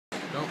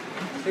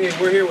Hey,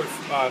 we're here with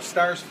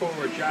Stars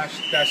forward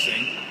Josh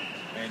Dessing,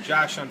 and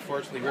Josh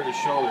unfortunately hurt his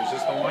shoulder. Is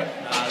this the one?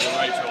 The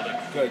right shoulder.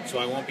 Good, so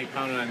I won't be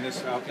pounding on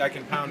this. I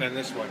can pound on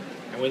this one.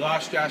 And we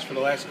lost Josh for the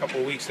last couple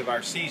of weeks of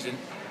our season,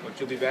 but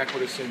you'll be back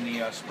with us in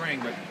the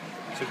spring. But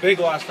it's a big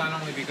loss, not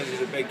only because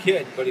he's a big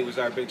kid, but he was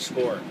our big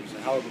scorer. He's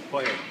a hell of a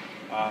player.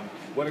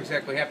 What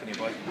exactly happened to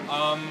you, buddy?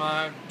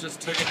 I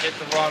just took a hit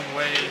the wrong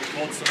way,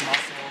 pulled some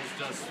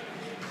muscles.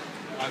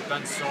 I've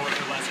been sore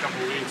for the last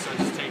couple of weeks, so I'm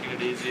just taking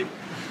it easy.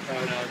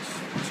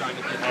 Just trying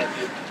to get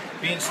healthy.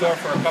 Being sore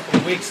for a couple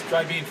of weeks,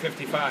 try being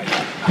 55.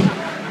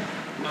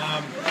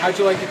 How'd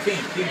you like the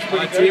team? Team's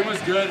pretty good? My team was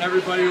good.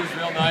 Everybody was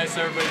real nice.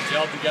 Everybody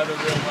gelled together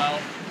real well.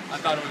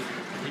 I thought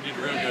we did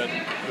real good.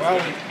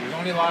 Well, we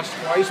only lost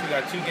twice. We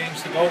got 2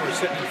 games to go. We're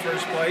sitting in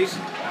first place,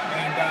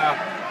 and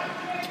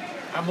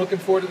I'm looking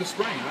forward to the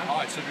spring. Huh?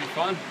 Oh, it should be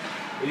fun.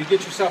 Well, you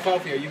get yourself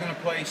healthy. Are you going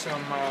to play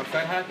some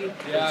Fed hockey?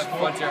 Yeah,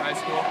 Frontier High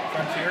School.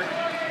 Frontier?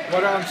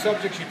 What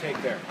subjects you take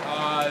there?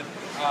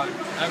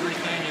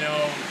 Everything,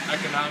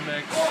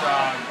 economics,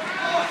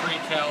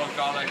 pre-calc,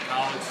 all that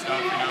college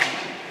stuff,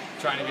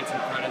 trying to get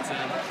some credits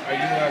in. Are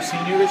you a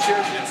senior this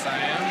year? Yes,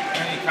 I am.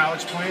 Any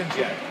college plans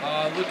yet?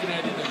 Looking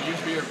at either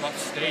UB or Buff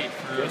State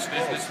for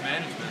business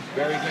management.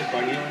 Very good,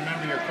 buddy. You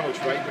remember your coach,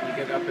 right, when you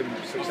get up in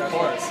success? Of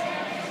course.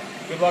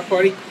 Good luck,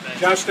 buddy. Thanks.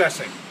 Josh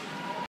Dessing.